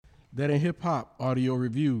Dead in Hip Hop audio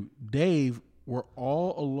review. Dave, we're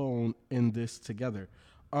all alone in this together.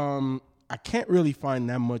 I can't really find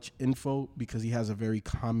that much info because he has a very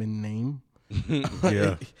common name.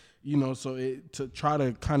 Yeah. So to try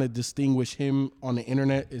to kind of distinguish him on the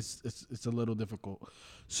internet it's a little difficult.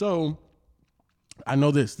 So I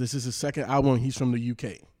know this is his second album. He's from the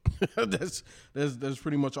UK. that's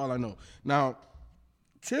pretty much all I know. Now,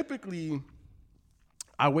 typically,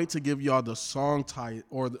 I wait to give y'all the song title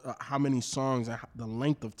or how many songs and the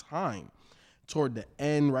length of time toward the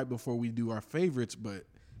end, right before we do our favorites. But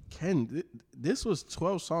Ken, this was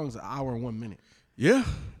 12 songs, an hour and 1 minute. Yeah.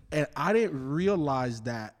 And I didn't realize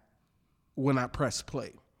that when I pressed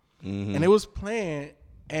play. Mm-hmm. And it was playing,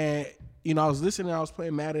 and I was listening, I was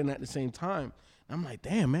playing Madden at the same time. And I'm like,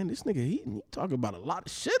 damn, man, this nigga, he talking about a lot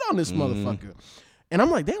of shit on this motherfucker. And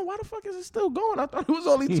I'm like, damn, why the fuck is it still going? I thought it was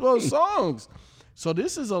only 12 songs. So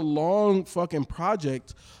this is a long fucking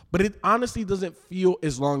project, but it honestly doesn't feel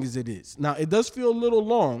as long as it is. Now, it does feel a little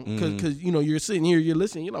long because, you're sitting here, you're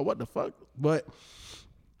listening, what the fuck? But,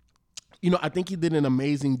 I think he did an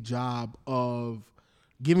amazing job of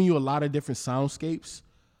giving you a lot of different soundscapes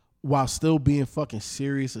while still being fucking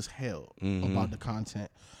serious as hell about the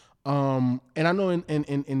content. And I know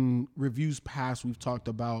in reviews past, we've talked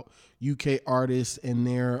about UK artists and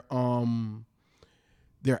their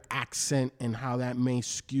accent and how that may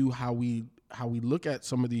skew how we look at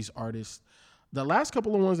some of these artists. The last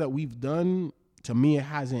couple of ones that we've done, to me, it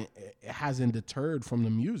hasn't deterred from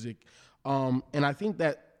the music. And I think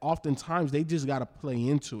that oftentimes they just got to play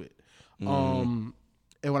into it. And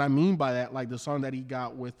what I mean by that, like the song that he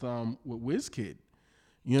got with WizKid,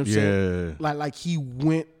 you know what I'm saying? Like he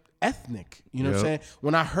went ethnic, you know what I'm saying?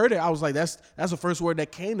 When I heard it, I was like, that's the first word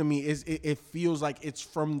that came to me. Is it feels like it's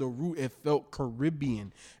from the root. It felt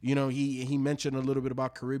Caribbean. He mentioned a little bit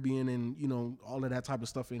about Caribbean and all of that type of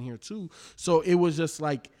stuff in here too. So it was just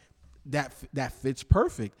like that fits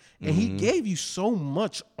perfect. And he gave you so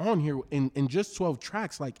much on here in just 12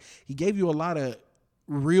 tracks. Like he gave you a lot of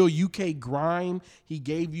real UK grime. He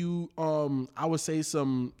gave you I would say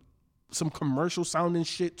some commercial sounding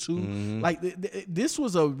shit too. Like this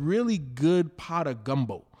was a really good pot of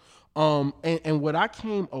gumbo. And what I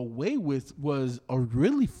came away with was a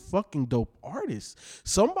really fucking dope artist.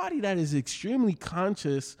 Somebody that is extremely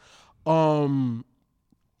conscious.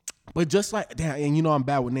 But just like damn, and I'm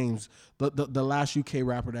bad with names. The last UK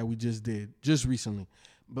rapper that we just did just recently.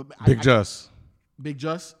 But Big Just. Big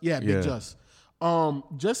Just? Yeah, Big Just.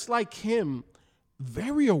 Just like him,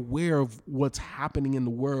 very aware of what's happening in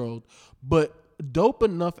the world, but dope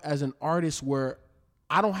enough as an artist where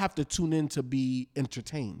I don't have to tune in to be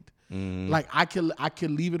entertained. Like I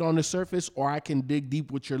can leave it on the surface, or I can dig deep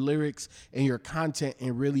with your lyrics and your content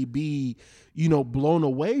and really be, blown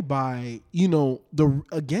away by,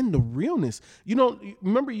 the realness.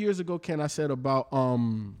 Remember years ago, Ken, I said about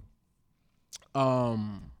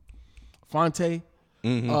Fonte.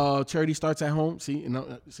 Charity starts at home. See,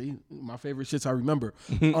 my favorite shits I remember.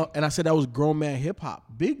 And I said that was grown man hip hop.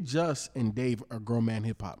 Big Just and Dave are grown man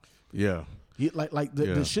hip hop. Yeah,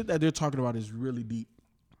 the shit that they're talking about is really deep.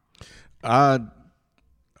 I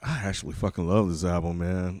actually fucking love this album,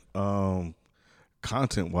 man.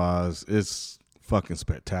 Content wise, it's fucking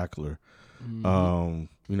spectacular. I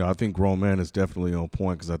think Grown Man is definitely on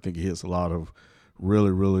point because I think he hits a lot of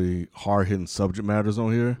really, really hard-hitting subject matters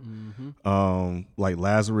on here. Like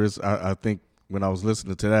Lazarus, I think when I was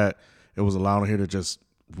listening to that, it was a line on here that just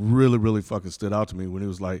really, really fucking stood out to me when he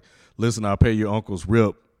was like, listen, I'll pay your uncle's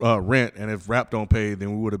rent, and if rap don't pay,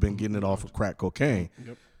 then we would have been getting it off of crack cocaine.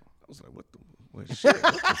 Yep. I was like, what the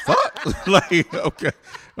fuck? Like,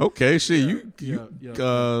 okay, shit,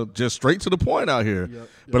 you just straight to the point out here.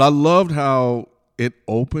 But I loved how it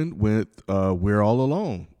opened with We're All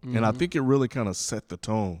Alone. And I think it really kind of set the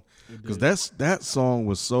tone. Because that song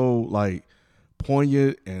was so like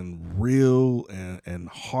poignant and real and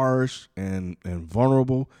harsh and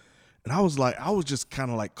vulnerable. And I was just kind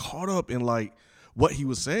of like caught up in like what he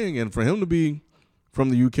was saying. And for him to be from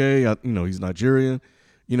the UK, he's Nigerian,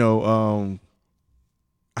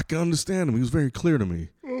 I can understand him. He was very clear to me.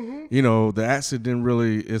 The accent didn't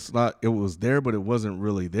really, it was there, but it wasn't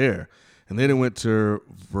really there. And then it went to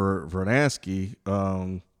Vernansky,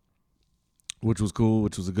 which was cool,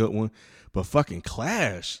 which was a good one. But fucking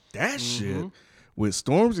Clash, that shit with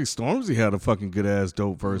Stormzy. Stormzy had a fucking good ass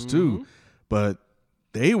dope verse too. But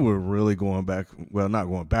they were really going back, well, not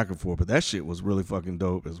going back and forth, but that shit was really fucking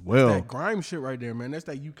dope as well. That's that grime shit right there, man. That's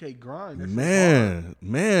that UK grime. Man.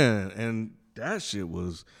 And that shit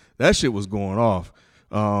was going off.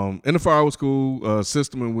 In the Fire was cool.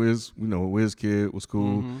 System and Wiz, Wiz Kid was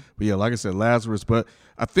cool. But yeah, like I said, Lazarus. But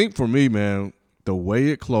I think for me, man, the way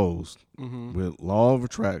it closed with Law of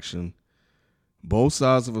Attraction, Both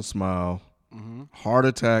Sides of a Smile, Heart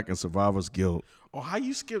Attack, and Survivor's Guilt. Oh, how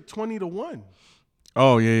you skipped 20 to 1?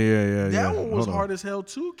 Oh, yeah. That one was hard as hell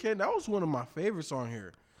too, Ken. That was one of my favorites on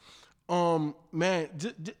here. Man,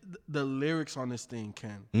 the lyrics on this thing,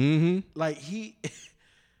 Ken. Mm-hmm. Like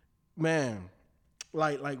man,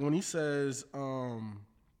 like when he says, let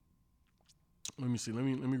me see, let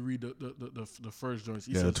me read the first joint.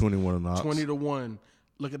 He says 21 to knocks. 20 to 1.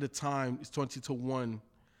 Look at the time, it's 20 to 1.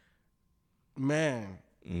 Man.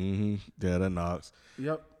 Mm-hmm. Yeah, that knocks.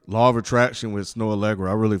 Yep. Law of Attraction with Snow Allegra.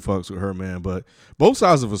 I really fucks with her, man. But Both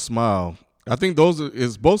Sides of a Smile, I think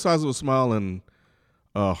is Both Sides of a Smile and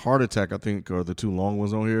Heart Attack, I think, are the two long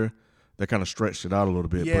ones on here. That kind of stretched it out a little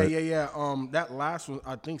bit. Yeah. That last one,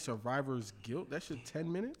 I think Survivor's Guilt, that shit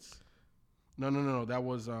 10 minutes? No. That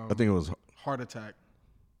was I think it was Heart Attack.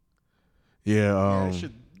 Yeah. That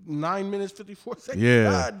shit 9 minutes 54 seconds. Yeah.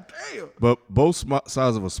 God damn. But Both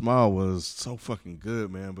Sides of a Smile was so fucking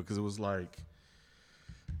good, man, because it was like,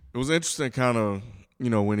 it was interesting kind of,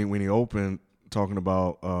 when he opened talking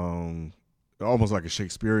about almost like a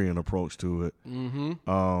Shakespearean approach to it. Mm-hmm.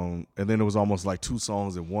 And then it was almost like two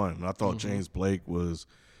songs in one. And I thought James Blake was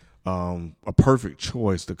a perfect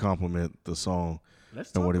choice to complement the song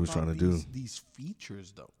and what he was trying to do. These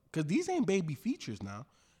features, though, because these ain't baby features now.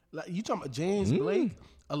 Like, you talking about James Blake,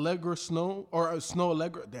 Allegra Snow, or Snow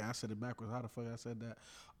Allegra. Damn, I said it backwards. How the fuck I said that?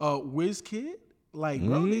 Wiz Kid. Like,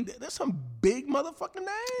 bro, there's some big motherfucking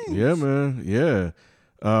names. Yeah, man. Yeah.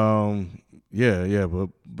 But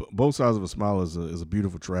Both Sides of a Smile is a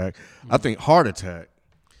beautiful track. I think Heart Attack,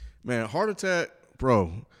 man, Heart Attack,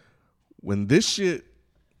 bro, when the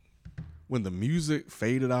music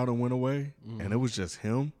faded out and went away and it was just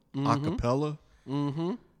him, a cappella,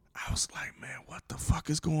 I was like, man, what the fuck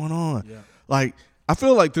is going on? Yeah. Like, I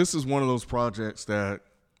feel like this is one of those projects that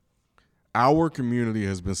our community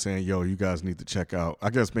has been saying, yo, you guys need to check out. I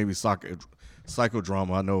guess maybe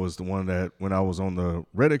Psychodrama, I know, is the one that when I was on the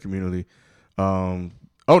Reddit community,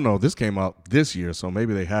 this came out this year, so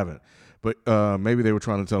maybe they haven't. But maybe they were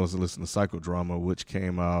trying to tell us to listen to Psychodrama, which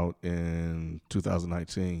came out in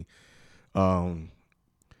 2019.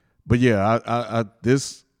 But yeah,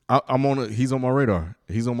 I'm on it. He's on my radar.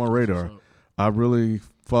 I really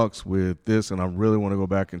fucks with this, and I really want to go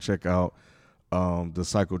back and check out the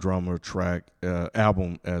Psychodrama track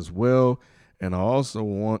album as well. And I also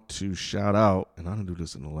want to shout out, and I didn't do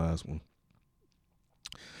this in the last one,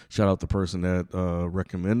 shout out the person that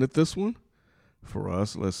recommended this one for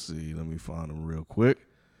us. Let's see. Let me find him real quick.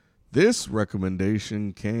 This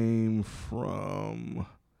recommendation came from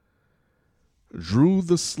Drew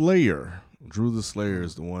the Slayer. Drew the Slayer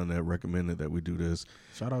is the one that recommended that we do this.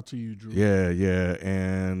 Shout out to you, Drew. Yeah.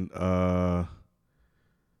 And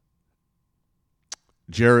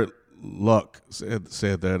Jared Luck said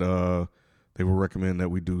that they would recommend that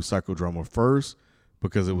we do Psychodrama first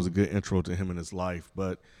because it was a good intro to him in his life.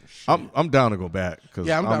 But I'm down to go back.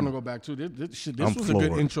 Yeah, I'm down to go back too. This was a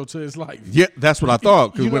good intro to his life. Yeah, that's what I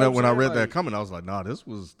thought. Because when I read that comment, I was like, nah, this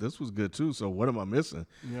was good too. So what am I missing?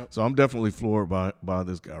 Yep. So I'm definitely floored by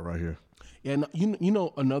this guy right here. Yeah, and you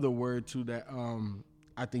know another word too that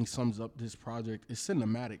I think sums up this project is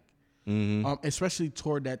cinematic. Mm-hmm. Especially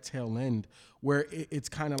toward that tail end where it's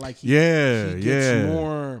kind of like he gets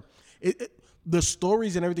more. The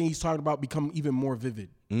stories and everything he's talking about become even more vivid.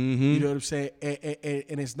 Mm-hmm. You know what I'm saying?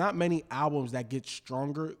 And it's not many albums that get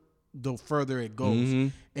stronger the further it goes. Mm-hmm.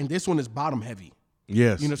 And this one is bottom heavy.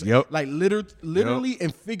 Yes. You know what I'm saying? Like literally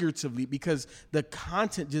and figuratively, because the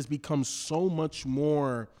content just becomes so much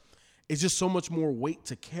more. It's just so much more weight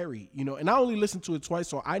to carry, And I only listened to it twice,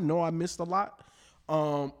 so I know I missed a lot.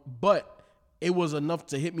 But it was enough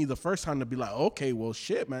to hit me the first time to be like, okay, well,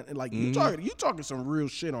 shit, man. And like you talking some real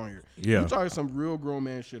shit on here. Yeah, you talking some real grown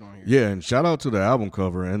man shit on here. Yeah, and shout out to the album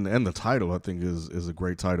cover and the title. I think is a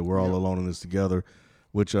great title. We're all alone in this together,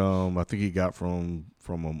 which I think he got from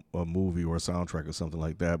a movie or a soundtrack or something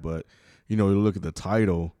like that. But you look at the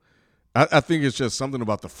title. I think it's just something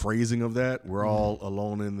about the phrasing of that. We're all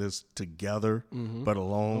alone in this together, but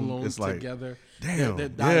alone. It's like together. Damn, they're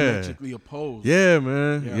diametrically opposed. Yeah,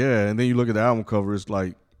 man. Yeah, and then you look at the album cover. It's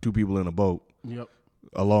like two people in a boat. Yep.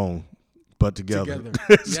 Alone, but together.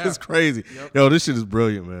 It's just crazy. Yep. Yo, this shit is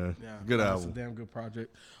brilliant, man. Yeah, good album. It's a damn good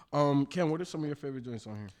project. Ken, what are some of your favorite joints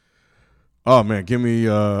on here? Oh man, give me.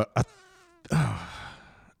 I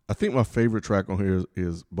think my favorite track on here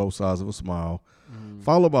is Both Sides of a Smile,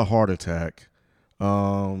 followed by Heart Attack,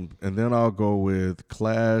 and then I'll go with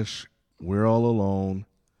Clash We're All Alone,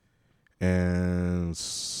 and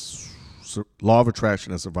Law of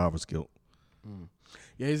Attraction and Survivor's Guilt.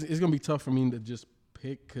 Yeah, it's gonna be tough for me to just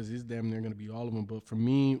pick because it's damn near gonna be all of them. But for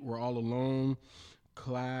me, We're All Alone,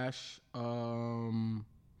 Clash,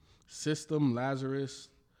 System, Lazarus,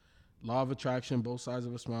 Law of Attraction, Both Sides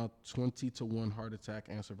of a Smile, 20-1 Heart Attack,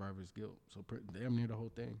 and Survivor's Guilt. So damn near the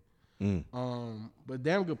whole thing. But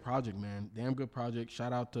damn good project, man. Damn good project.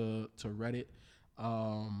 Shout out to Reddit.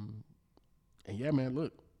 And yeah, man,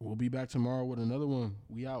 look, we'll be back tomorrow with another one.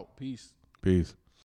 We out. Peace. Peace.